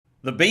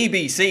The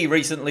BBC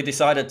recently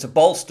decided to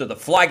bolster the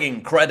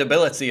flagging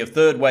credibility of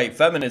third-wave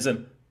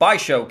feminism by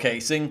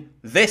showcasing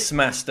this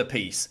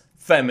masterpiece,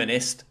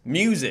 feminist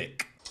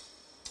music.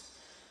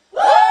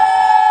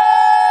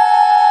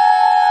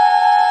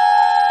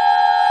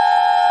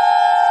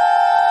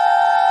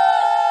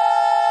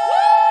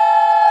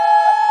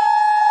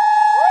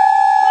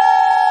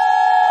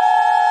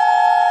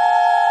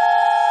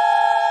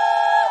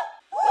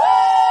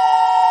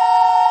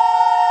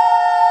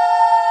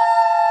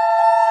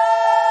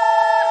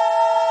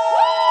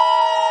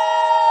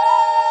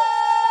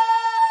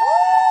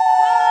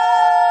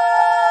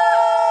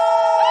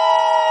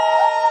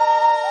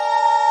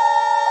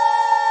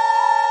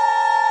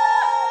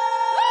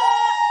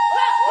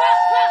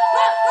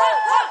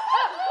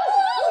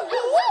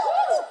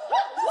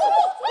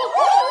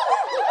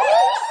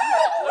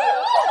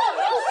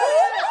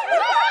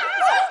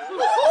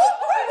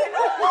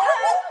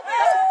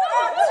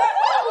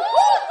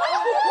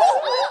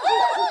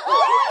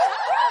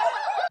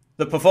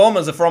 The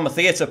performers are from a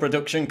theatre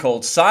production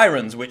called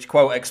Sirens, which,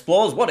 quote,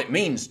 explores what it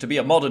means to be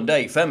a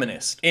modern-day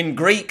feminist. In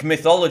Greek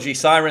mythology,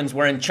 sirens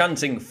were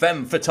enchanting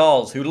femme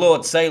fatales who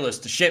lured sailors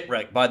to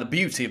shipwreck by the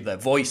beauty of their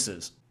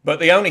voices. But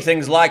the only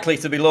things likely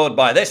to be lured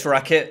by this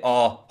racket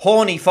are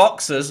horny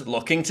foxes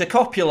looking to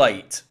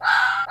copulate.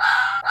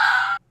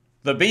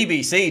 The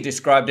BBC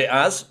described it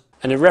as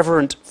an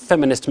irreverent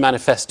feminist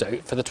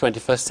manifesto for the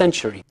 21st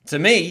century. To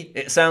me,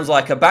 it sounds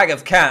like a bag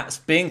of cats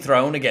being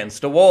thrown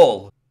against a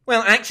wall.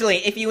 Well,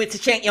 actually, if you were to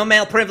check your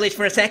male privilege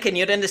for a second,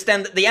 you'd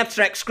understand that the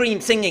abstract scream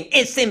singing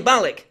is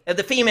symbolic of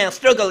the female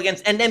struggle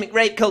against endemic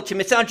rape culture,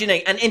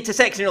 misogyny, and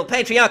intersectional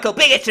patriarchal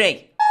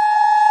bigotry.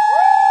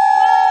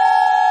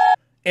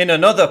 In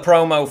another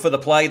promo for the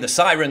play, the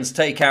Sirens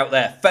take out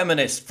their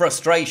feminist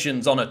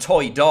frustrations on a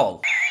toy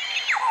doll.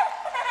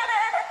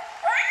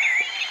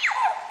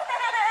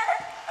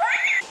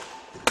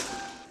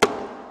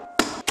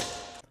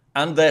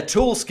 And their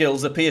tool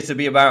skills appear to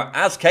be about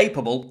as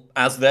capable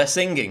as their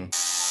singing.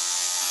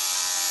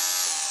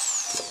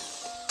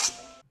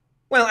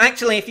 Well,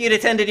 actually, if you'd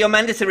attended your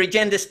mandatory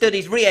gender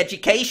studies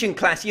re-education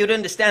class, you'd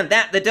understand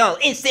that the doll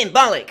is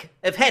symbolic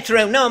of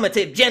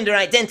heteronormative gender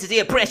identity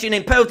oppression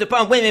imposed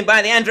upon women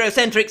by the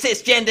androcentric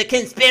cisgender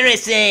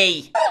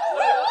conspiracy.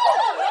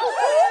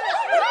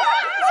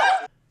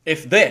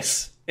 If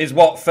this is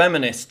what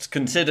feminists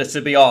consider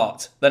to be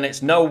art, then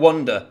it's no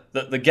wonder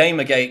that the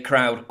Gamergate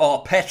crowd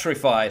are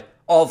petrified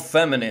of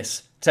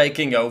feminists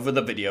taking over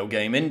the video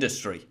game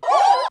industry.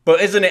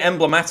 But isn't it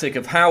emblematic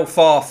of how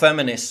far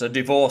feminists are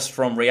divorced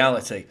from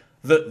reality,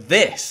 that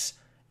this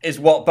is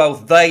what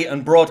both they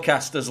and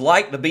broadcasters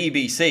like the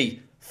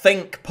BBC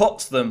think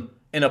puts them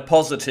in a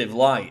positive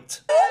light?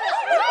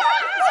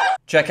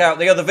 Check out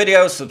the other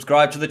videos,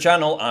 subscribe to the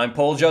channel. I'm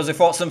Paul Joseph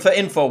Watson for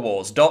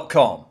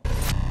Infowars.com.